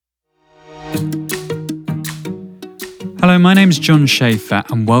Hello, my name's John Schaefer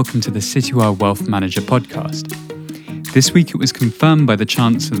and welcome to the Citywire Wealth Manager podcast. This week it was confirmed by the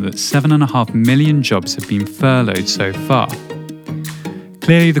Chancellor that 7.5 million jobs have been furloughed so far.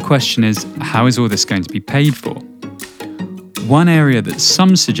 Clearly the question is, how is all this going to be paid for? One area that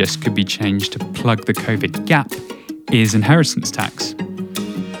some suggest could be changed to plug the COVID gap is inheritance tax.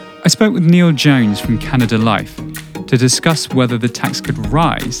 I spoke with Neil Jones from Canada Life to discuss whether the tax could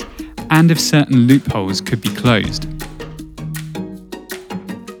rise and if certain loopholes could be closed.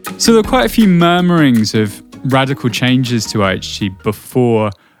 So there are quite a few murmurings of radical changes to IHT before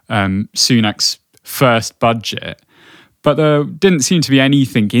Sunak's first budget, but there didn't seem to be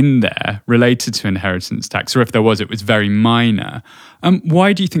anything in there related to inheritance tax, or if there was, it was very minor.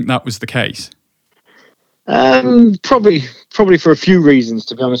 Why do you think that was the case? Probably for a few reasons,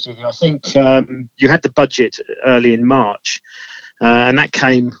 to be honest with you. I think you had the budget early in March, and that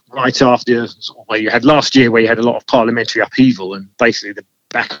came right after where you had last year, where you had a lot of parliamentary upheaval, and basically the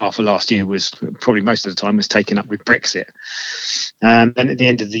back half of last year was probably most of the time was taken up with Brexit. Then at the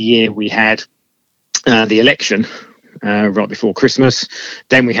end of the year, we had the election right before Christmas.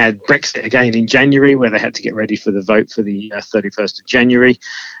 Then we had Brexit again in January, where they had to get ready for the vote for the 31st of January.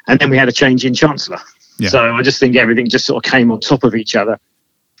 And then we had a change in Chancellor. Yeah. So I just think everything just sort of came on top of each other.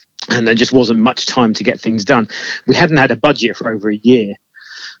 And there just wasn't much time to get things done. We hadn't had a budget for over a year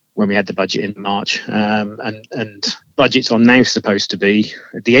when we had the budget in March, and budgets are now supposed to be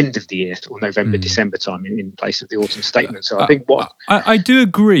at the end of the year, or November, December time, in place of the autumn statement. So I think I do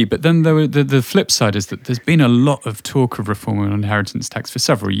agree, but then the flip side is that there's been a lot of talk of reform on inheritance tax for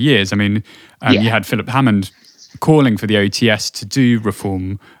several years. I mean, you had Philip Hammond calling for the OTS to do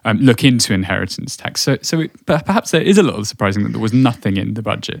reform, look into inheritance tax. So perhaps there is a little surprising that there was nothing in the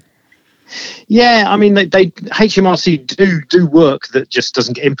budget. Yeah, I mean, they HMRC do work that just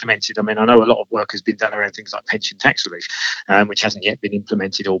doesn't get implemented. I mean, I know a lot of work has been done around things like pension tax relief, which hasn't yet been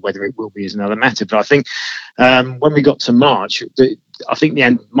implemented, or whether it will be is another matter. But I think when we got to March,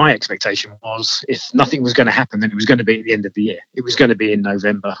 my expectation was if nothing was going to happen, then it was going to be at the end of the year. It was going to be in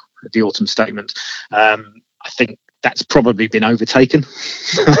November, the autumn statement. I think that's probably been overtaken.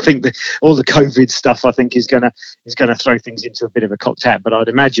 I think that all the COVID stuff, I think, is going to throw things into a bit of a cocktail. But I'd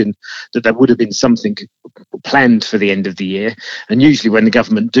imagine that there would have been something planned for the end of the year. And usually, when the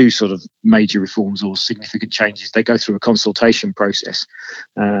government do sort of major reforms or significant changes, they go through a consultation process.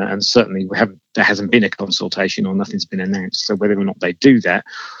 And certainly, there hasn't been a consultation, or nothing's been announced. So whether or not they do that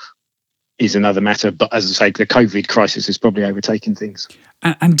is another matter. But as I say, the COVID crisis has probably overtaken things.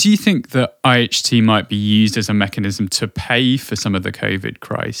 And do you think that IHT might be used as a mechanism to pay for some of the COVID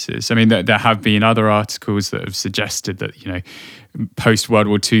crisis? I mean, there have been other articles that have suggested that, post World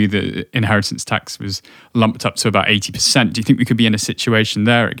War II, the inheritance tax was lumped up to about 80%. Do you think we could be in a situation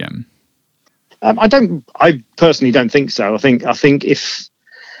there again? I personally don't think so. I think if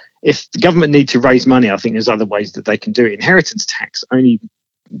the government need to raise money, I think there's other ways that they can do it. Inheritance tax only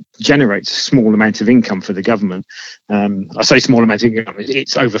generates a small amount of income for the government. I say small amount of income,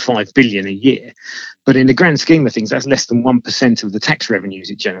 it's over 5 billion a year. But in the grand scheme of things, that's less than 1% of the tax revenues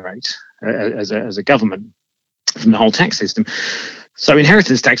it generates as a government from the whole tax system. So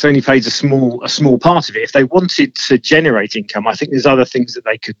inheritance tax only pays a small part of it. If they wanted to generate income, I think there's other things that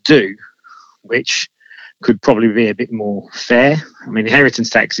they could do, which could probably be a bit more fair. I mean,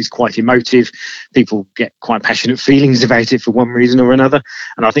 inheritance tax is quite emotive. People get quite passionate feelings about it for one reason or another.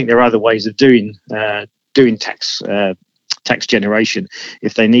 And I think there are other ways of doing tax generation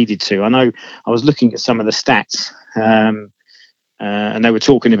if they needed to. I know I was looking at some of the stats, and they were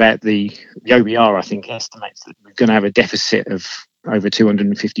talking about the OBR, I think, estimates that we're going to have a deficit of over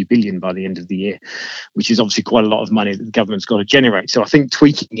 250 billion by the end of the year, which is obviously quite a lot of money that the government's got to generate. So I think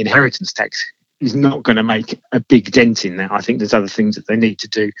tweaking inheritance tax is not going to make a big dent in that. I think there's other things that they need to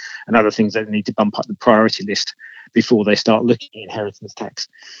do and other things that they need to bump up the priority list before they start looking at inheritance tax.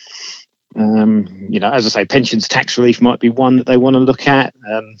 As I say, pensions tax relief might be one that they want to look at.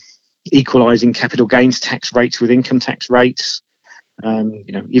 Equalising capital gains tax rates with income tax rates.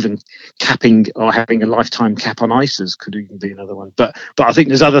 Even capping or having a lifetime cap on ISAs could even be another one. But I think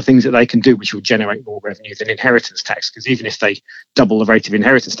there's other things that they can do which will generate more revenue than inheritance tax, because even if they double the rate of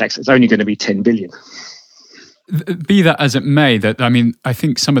inheritance tax, it's only going to be 10 billion. Be that as it may, I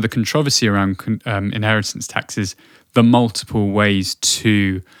think some of the controversy around inheritance tax is the multiple ways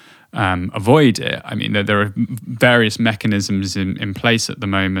to avoid it. I mean, there are various mechanisms in place at the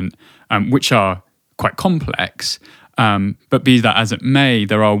moment, which are quite complex. But be that as it may,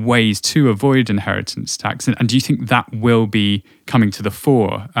 there are ways to avoid inheritance tax. And do you think that will be coming to the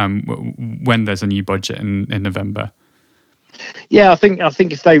fore when there's a new budget in November? Yeah, I think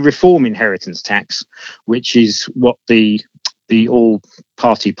if they reform inheritance tax, which is what the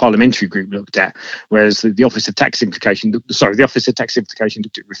all-party parliamentary group looked at, whereas the Office of Tax Simplification, the Office of Tax Simplification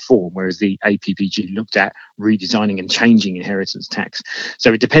looked at reform, whereas the APPG looked at redesigning and changing inheritance tax.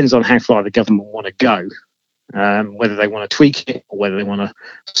 So it depends on how far the government want to go, whether they want to tweak it or whether they want to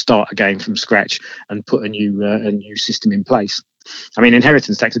start again from scratch and put a new system in place. I mean,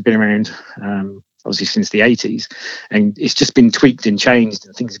 inheritance tax has been around obviously since the 80s, and it's just been tweaked and changed,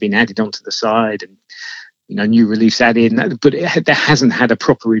 and things have been added onto the side, and new reliefs added, but there hasn't had a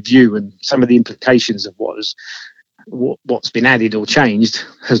proper review, and some of the implications of what's been added or changed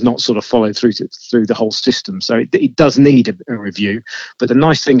has not sort of followed through the whole system. So it does need a review. But the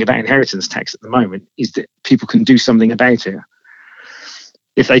nice thing about inheritance tax at the moment is that people can do something about it.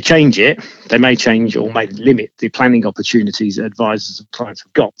 If they change it, they may change or may limit the planning opportunities that advisors and clients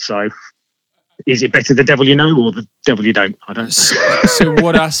have got. So is it better the devil you know or the devil you don't? I don't know. So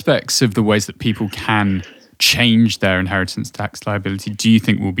what aspects of the ways that people can change their inheritance tax liability do you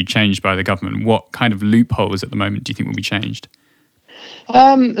think will be changed by the government? What kind of loopholes at the moment do you think will be changed?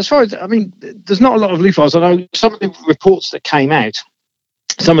 As far as, I mean, there's not a lot of loopholes. I know some of the reports that came out,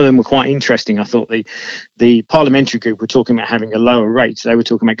 some of them were quite interesting. I thought the parliamentary group were talking about having a lower rate. They were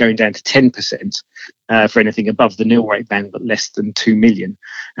talking about going down to 10% for anything above the nil rate band, but less than 2 million,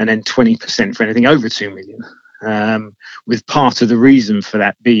 and then 20% for anything over 2 million. With part of the reason for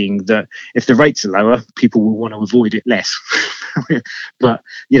that being that if the rates are lower, people will want to avoid it less. But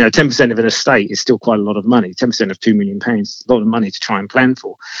 10% of an estate is still quite a lot of money. 10% of £2 million is a lot of money to try and plan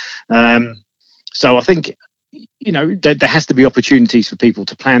for. So I think there has to be opportunities for people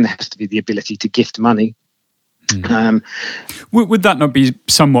to plan. There has to be the ability to gift money. Would that not be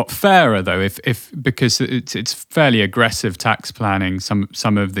somewhat fairer though, if because it's fairly aggressive tax planning,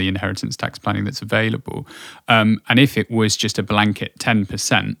 some of the inheritance tax planning that's available, and if it was just a blanket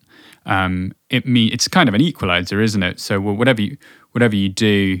 10%, it's kind of an equalizer, isn't it? So whatever you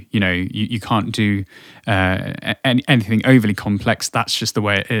do, you can't do anything overly complex. That's just the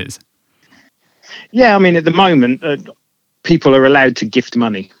way it is. Yeah, I mean, at the moment, people are allowed to gift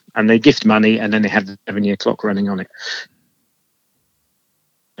money. And they gift money, and then they have the 7-year clock running on it.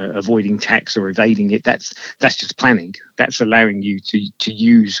 Avoiding tax or evading it, that's just planning. That's allowing you to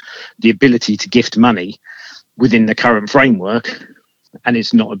use the ability to gift money within the current framework, and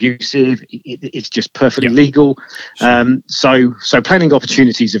it's not abusive. It's just perfectly legal. So planning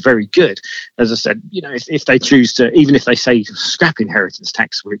opportunities are very good. As I said, if they choose to, even if they say scrap inheritance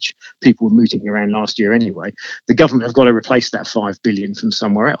tax, which people were mooting around last year anyway, the government have got to replace that 5 billion from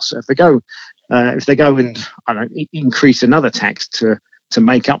somewhere else. So if they go and increase another tax to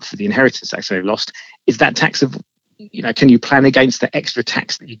make up for the inheritance tax they've lost, is that tax of, can you plan against the extra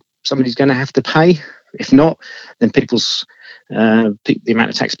tax that somebody's going to have to pay? If not, then the amount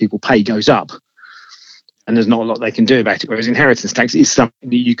of tax people pay goes up, and there's not a lot they can do about it. Whereas inheritance tax is something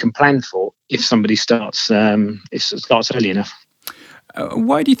that you can plan for if somebody starts early enough.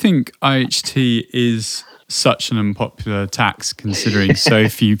 Why do you think IHT is such an unpopular tax, considering so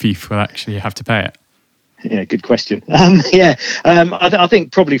few people actually have to pay it? Yeah, good question. I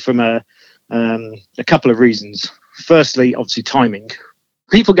think probably from a couple of reasons. Firstly, obviously timing.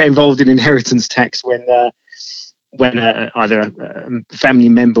 People get involved in inheritance tax when either a family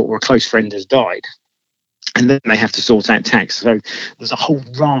member or a close friend has died, and then they have to sort out tax. So there's a whole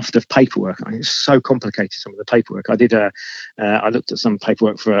raft of paperwork. I mean, it's so complicated, some of the paperwork. I looked at some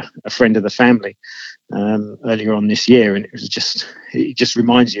paperwork for a friend of the family earlier on this year, and it just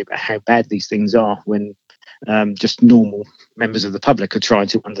reminds you about how bad these things are when just normal members of the public are trying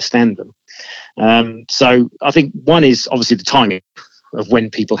to understand them. So I think one is obviously the timing of when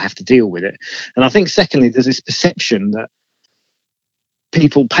people have to deal with it. And I think secondly, there's this perception that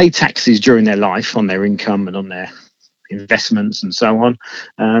people pay taxes during their life on their income and on their investments and so on.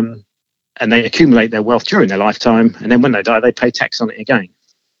 And they accumulate their wealth during their lifetime. And then when they die, they pay tax on it again.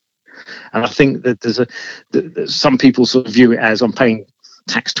 And I think that that some people sort of view it as I'm paying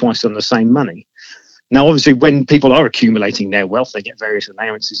tax twice on the same money. Now, obviously, when people are accumulating their wealth, they get various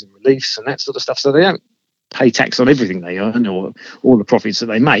allowances and reliefs and that sort of stuff. So they don't pay tax on everything they earn or all the profits that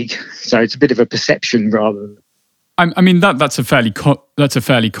they make. So it's a bit of a perception rather than. I mean that's a fairly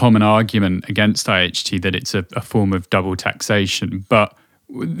common argument against IHT, that it's a form of double taxation, but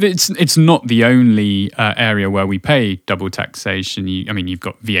it's not the only area where we pay double taxation. You've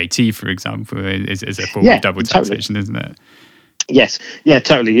got VAT, for example, is a form of double taxation, isn't it? Yes, yeah,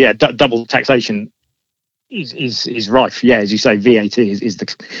 totally, yeah. Double taxation is rife. Yeah, as you say, VAT is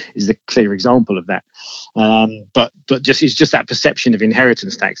the clear example of that. But it's just that perception of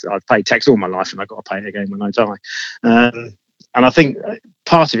inheritance tax that I've paid tax all my life and I've got to pay it again when I die. I think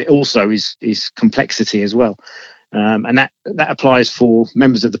part of it also is complexity as well. And that applies for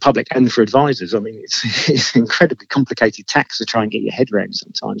members of the public and for advisors. I mean, it's incredibly complicated tax to try and get your head around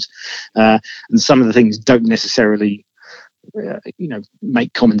sometimes. And some of the things don't necessarily,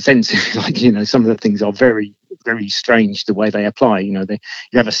 make common sense. Like, some of the things are very, very strange the way they apply. You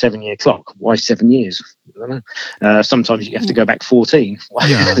have a 7-year clock. Why 7 years? I don't know. Sometimes you have to go back 14.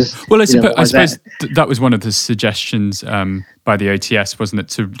 Yeah. Well, I suppose that was one of the suggestions by the OTS, wasn't it,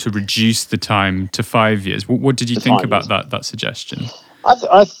 to reduce the time to 5 years? What did you think about that suggestion?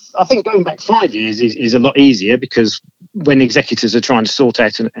 I think going back 5 years is a lot easier, because when executors are trying to sort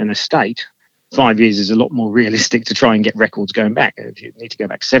out an estate, 5 years is a lot more realistic to try and get records going back. If you need to go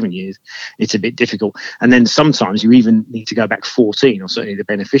back 7 years, it's a bit difficult. And then sometimes you even need to go back 14, or certainly the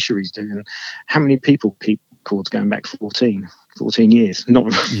beneficiaries do. And how many people keep records going back 14 years?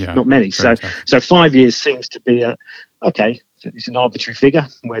 Not many. So 5 years seems to be it's an arbitrary figure.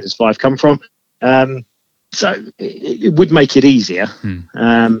 Where does 5 come from? So it would make it easier.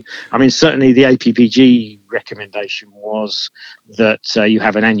 I mean, certainly the APPG recommendation was that you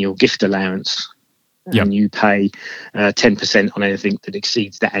have an annual gift allowance, and you pay 10% on anything that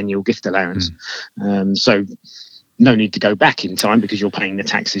exceeds that annual gift allowance. So no need to go back in time, because you're paying the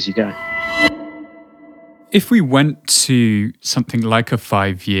tax as you go. If we went to something like a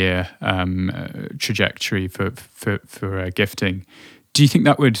 5-year trajectory for gifting, do you think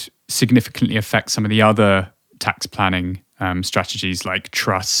that would significantly affect some of the other tax planning strategies like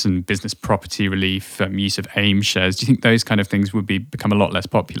trusts and business property relief, use of AIM shares? Do you think those kind of things would become a lot less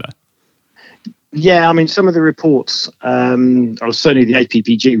popular? Yeah, I mean, some of the reports, or certainly the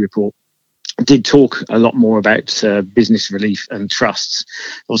APPG report, did talk a lot more about business relief and trusts.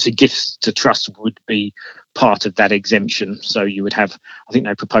 Obviously, gifts to trusts would be part of that exemption. So you would have, I think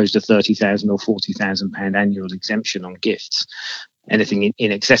they proposed a £30,000 or £40,000 annual exemption on gifts. Anything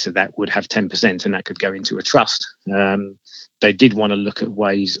in excess of that would have 10%, and that could go into a trust. They did want to look at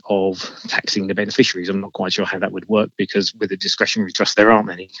ways of taxing the beneficiaries. I'm not quite sure how that would work, because with a discretionary trust, there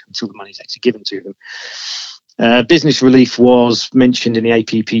aren't any until the money's actually given to them. Business relief was mentioned in the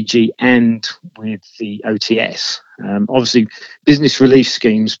APPG and with the OTS. Obviously, business relief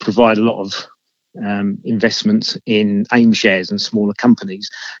schemes provide a lot of investments in AIM shares and smaller companies.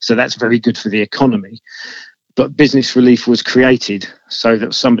 So that's very good for the economy. But business relief was created so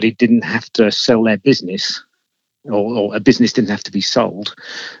that somebody didn't have to sell their business, or a business didn't have to be sold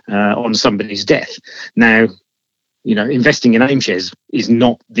on somebody's death. Now, investing in AIM shares is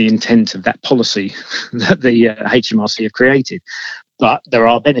not the intent of that policy that the HMRC have created, but there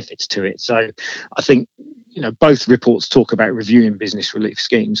are benefits to it. So I think, both reports talk about reviewing business relief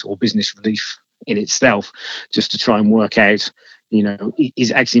schemes, or business relief in itself, just to try and work out,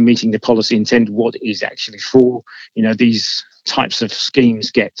 is actually meeting the policy intent, what is actually for. These types of schemes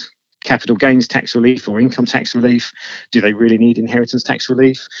get capital gains tax relief or income tax relief. Do they really need inheritance tax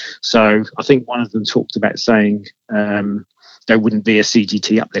relief? So I think one of them talked about saying there wouldn't be a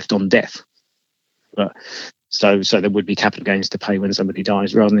CGT uplift on death, but so there would be capital gains to pay when somebody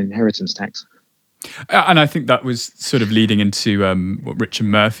dies rather than inheritance tax. And I think that was sort of leading into what Richard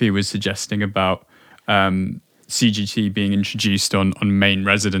Murphy was suggesting about CGT being introduced on main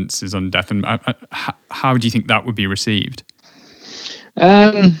residences on death. And how do you think that would be received?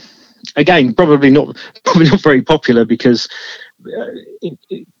 Again, probably not very popular, because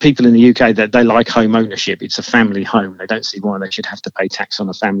people in the UK, that they like home ownership. It's a family home. They don't see why they should have to pay tax on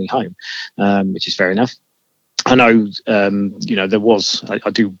a family home, which is fair enough. I know, there was.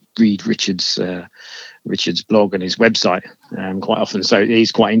 I do read Richard's blog and his website quite often, so it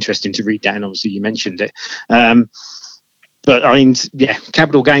is quite interesting to read that. And obviously, you mentioned it. But I mean,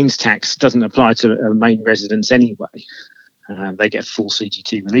 capital gains tax doesn't apply to a main residence anyway. They get full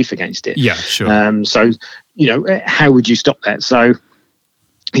CGT relief against it. Yeah, sure. So, how would you stop that? So,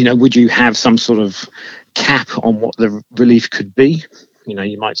 would you have some sort of cap on what the relief could be?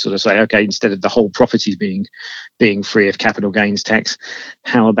 You might sort of say, okay, instead of the whole property being free of capital gains tax,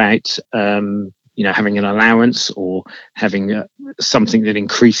 how about having an allowance, or having something that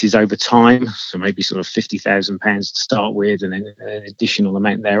increases over time? So maybe sort of £50,000 to start with, and then an additional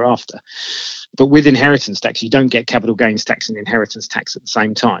amount thereafter. But with inheritance tax, you don't get capital gains tax and inheritance tax at the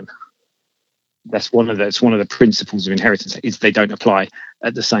same time. That's one of the principles of inheritance, is they don't apply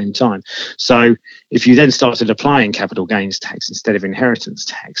at the same time. So if you then started applying capital gains tax instead of inheritance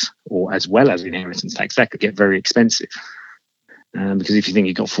tax, or as well as inheritance tax, that could get very expensive. Because if you think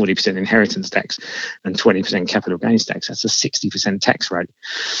you've got 40% inheritance tax and 20% capital gains tax, that's a 60% tax rate.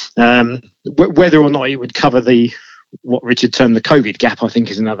 Whether or not it would cover what Richard termed the COVID gap, I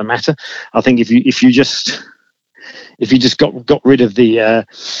think, is another matter. I think if you just if you just got rid of the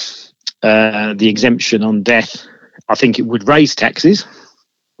exemption on death, I think it would raise taxes.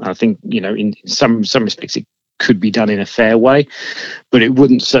 I think, in some respects it could be done in a fair way, but it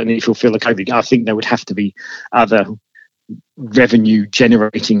wouldn't certainly fulfill the COVID. I think there would have to be other revenue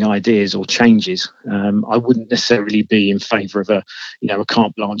generating ideas or changes. I wouldn't necessarily be in favour of a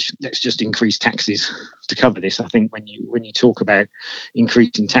carte blanche, let's just increase taxes to cover this. I think when you talk about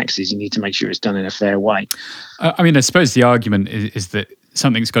increasing taxes, you need to make sure it's done in a fair way. I mean, I suppose the argument is that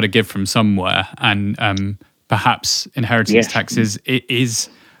something's got to give from somewhere, and perhaps inheritance taxes is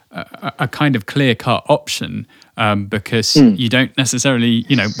a kind of clear-cut option, because you don't necessarily,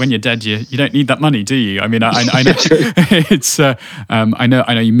 when you're dead, you don't need that money, do you? I mean, I know it's I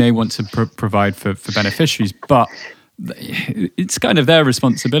know you may want to provide for beneficiaries, but it's kind of their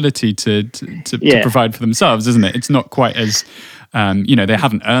responsibility to provide for themselves, isn't it? It's not quite as they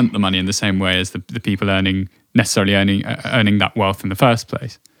haven't earned the money in the same way as the people earning that wealth in the first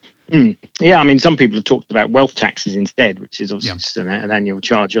place. Yeah, I mean, some people have talked about wealth taxes instead, which is obviously just an annual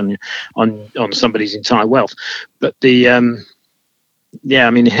charge on somebody's entire wealth. But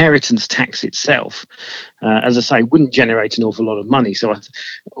inheritance tax itself, as I say, wouldn't generate an awful lot of money,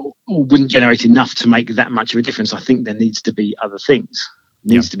 or wouldn't generate enough to make that much of a difference. I think there needs to be other things,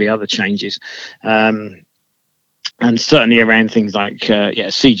 to be other changes. And certainly around things like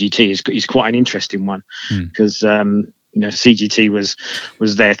CGT is quite an interesting one, because CGT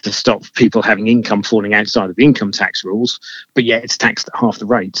was there to stop people having income falling outside of the income tax rules, but yet it's taxed at half the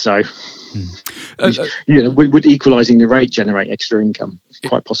rate. So, would equalising the rate generate extra income?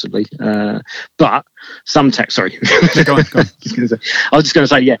 Quite possibly. But some tax. Sorry, go on. I was just going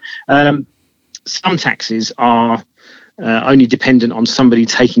to say, some taxes are only dependent on somebody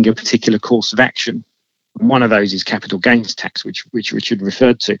taking a particular course of action. One of those is capital gains tax, which Richard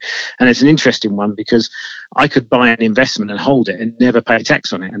referred to. And it's an interesting one because I could buy an investment and hold it and never pay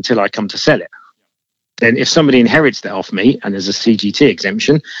tax on it until I come to sell it. Then if somebody inherits that off me and there's a CGT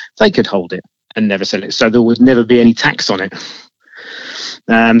exemption, they could hold it and never sell it. So there would never be any tax on it.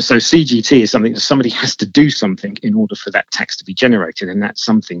 So CGT is something that somebody has to do something in order for that tax to be generated. And that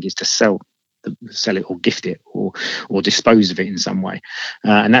something is to sell it or gift it or dispose of it in some way.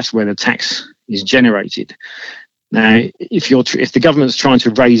 And that's where the tax is generated. Now, if the government's trying to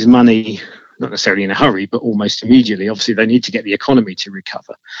raise money, not necessarily in a hurry, but almost immediately, obviously they need to get the economy to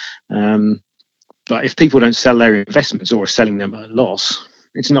recover. But if people don't sell their investments or are selling them at a loss,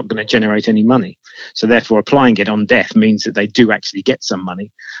 it's not going to generate any money. So therefore, applying it on death means that they do actually get some money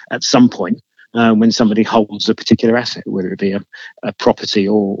at some point when somebody holds a particular asset, whether it be a property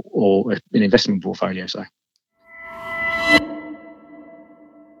or an investment portfolio. So,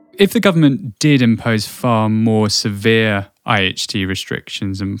 if the government did impose far more severe IHT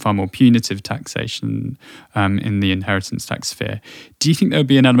restrictions and far more punitive taxation in the inheritance tax sphere, do you think there would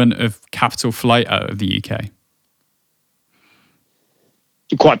be an element of capital flight out of the UK?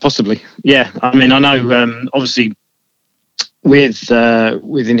 Quite possibly, yeah. I mean, I know obviously with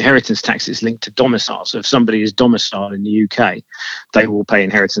inheritance tax, it's linked to domicile. So if somebody is domiciled in the UK, they will pay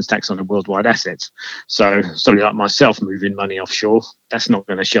inheritance tax on their worldwide assets. So somebody like myself moving money offshore, that's not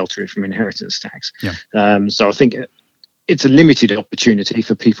going to shelter it from inheritance tax. Yeah. So I think it's a limited opportunity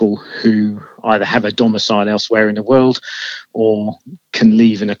for people who either have a domicile elsewhere in the world or can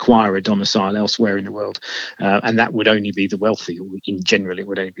leave and acquire a domicile elsewhere in the world. And that would only be the wealthy, or in general, it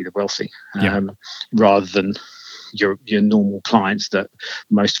would only be the wealthy, rather than your normal clients that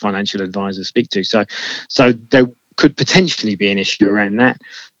most financial advisors speak to. So there could potentially be an issue around that.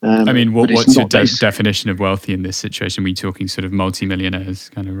 I mean, what's your definition of wealthy in this situation? Are we talking sort of multi-millionaires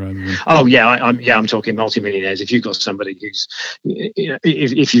kind of rather than... Oh, yeah, I'm talking multi-millionaires. If you've got somebody who's...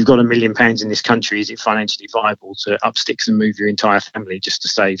 If you've got £1 million in this country, is it financially viable to up sticks and move your entire family just to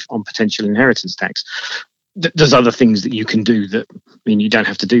save on potential inheritance tax? There's other things that you can do that, I mean, you don't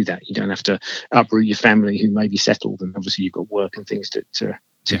have to do that. You don't have to uproot your family who may be settled, and obviously you've got work and things to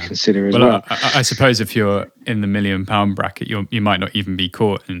consider as well. I suppose if you're in the £1 million bracket, you might not even be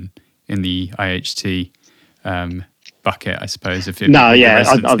caught in the IHT bucket, I suppose, if it's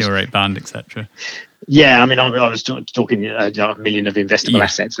residence nil rate band, etc. Yeah, I mean, I was talking $1 million of investable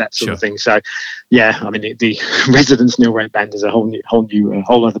assets, that sort of thing. So, yeah, I mean, the residence nil rate band is a whole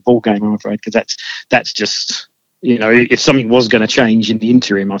other ball game, I'm afraid, because that's just, if something was going to change in the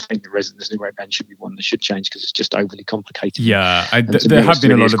interim, I think the residence nil rate band should be one that should change because it's just overly complicated. Yeah, there have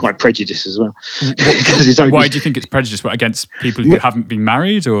been a lot of quite prejudice as well. Why do you think it's prejudice? Against people who haven't been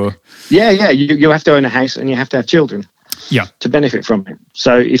married, or? Yeah, you have to own a house and you have to have children. Yeah, to benefit from it.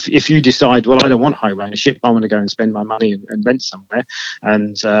 So if you decide, well, I don't want home ownership, I want to go and spend my money and rent somewhere,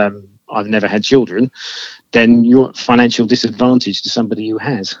 and I've never had children, then you're at financial disadvantage to somebody who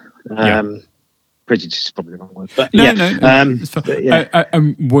has. Prejudice is probably the wrong word, but no.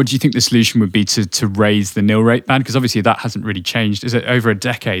 What do you think the solution would be to raise the nil rate band? Because obviously that hasn't really changed. Is it over a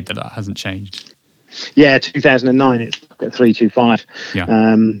decade that hasn't changed? Yeah, 2009 it's at 325.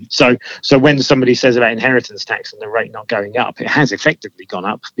 Yeah. So when somebody says about inheritance tax and the rate not going up, it has effectively gone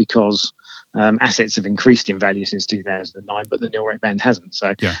up because assets have increased in value since 2009, but the nil rate band hasn't.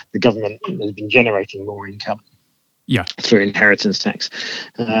 So the government has been generating more income through inheritance tax.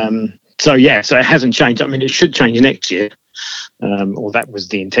 So it hasn't changed. I mean, it should change next year, or that was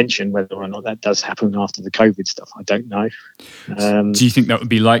the intention. Whether or not that does happen after the COVID stuff, I don't know. Do you think that would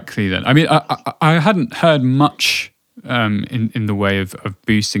be likely then? I mean, I hadn't heard much in the way of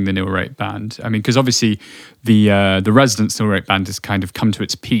boosting the nil rate band. I mean, because obviously the residence nil rate band has kind of come to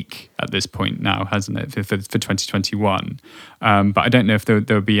its peak at this point now, hasn't it, for 2021? But I don't know if there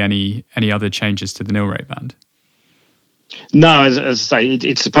would be any other changes to the nil rate band. No, as I say,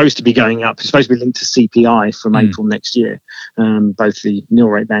 it's supposed to be going up. It's supposed to be linked to CPI from April next year, both the nil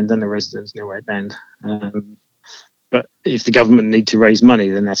rate band and the residence nil rate band. But if the government need to raise money,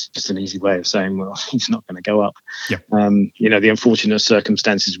 then that's just an easy way of saying, well, it's not going to go up. Yeah. The unfortunate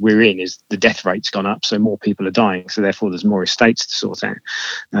circumstances we're in is the death rate's gone up, so more people are dying, so therefore there's more estates to sort out.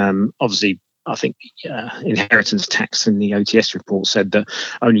 Obviously, I think inheritance tax in the OTS report said that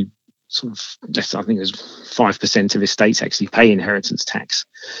only sort of, I think it was 5% of estates actually pay inheritance tax.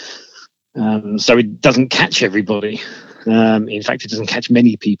 So it doesn't catch everybody. In fact, it doesn't catch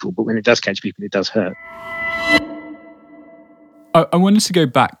many people, but when it does catch people, it does hurt. I wanted to go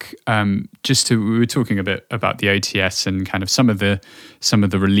back we were talking a bit about the OTS and kind of some of the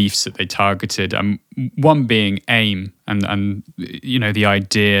reliefs that they targeted. One being AIM and the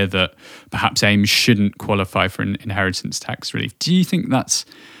idea that perhaps AIM shouldn't qualify for an inheritance tax relief. Do you think that's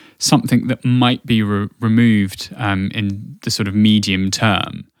something that might be removed in the sort of medium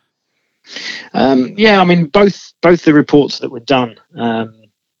term? I mean, both the reports that were done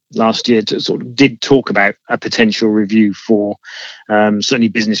last year sort of did talk about a potential review for certainly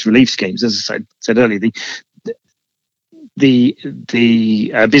business relief schemes. As I said earlier, the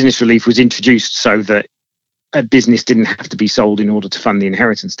business relief was introduced so that a business didn't have to be sold in order to fund the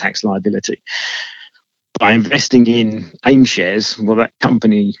inheritance tax liability. By investing in AIM shares, well, that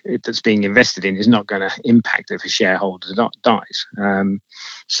company that's being invested in is not going to impact if a shareholder dies.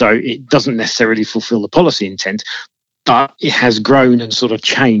 So it doesn't necessarily fulfill the policy intent, but it has grown and sort of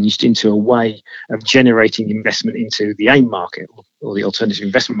changed into a way of generating investment into the AIM market or the alternative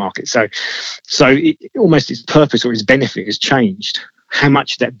investment market. So almost its purpose or its benefit has changed. How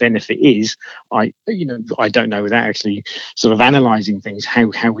much that benefit is, I don't know without actually sort of analysing things.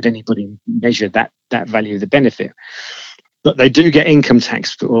 How would anybody measure that value of the benefit? But they do get income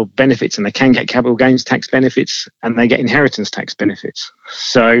tax or benefits, and they can get capital gains tax benefits, and they get inheritance tax benefits.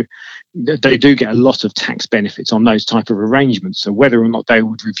 So they do get a lot of tax benefits on those type of arrangements. So whether or not they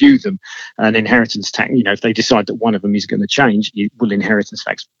would review them, an inheritance tax, if they decide that one of them is going to change, will inheritance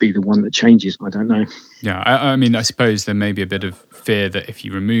tax be the one that changes? I don't know. Yeah, I mean, I suppose there may be a bit of fear that if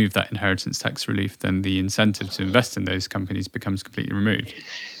you remove that inheritance tax relief, then the incentive to invest in those companies becomes completely removed.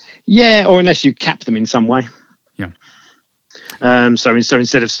 Yeah, or unless you cap them in some way. Yeah. So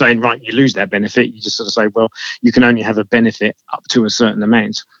instead of saying, right, you lose that benefit, you just sort of say, well, you can only have a benefit up to a certain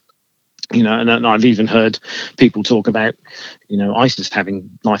amount. And I've even heard people talk about, ISAs having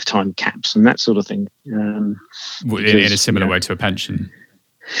lifetime caps and that sort of thing. In a similar way to a pension.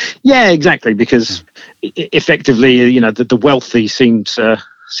 Yeah, exactly. Because effectively, the wealthy seem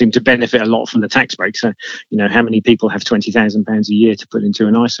to benefit a lot from the tax break. So, how many people have £20,000 a year to put into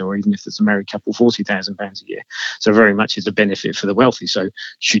an ISA, or even if there's a married couple, £40,000 a year. So very much is a benefit for the wealthy. So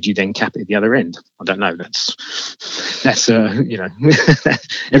should you then cap it at the other end? I don't know. That's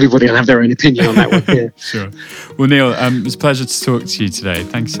everybody will have their own opinion on that one. Yeah. Sure. Well, Neil, it was a pleasure to talk to you today.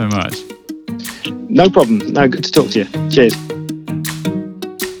 Thanks so much. No problem. No, good to talk to you. Cheers.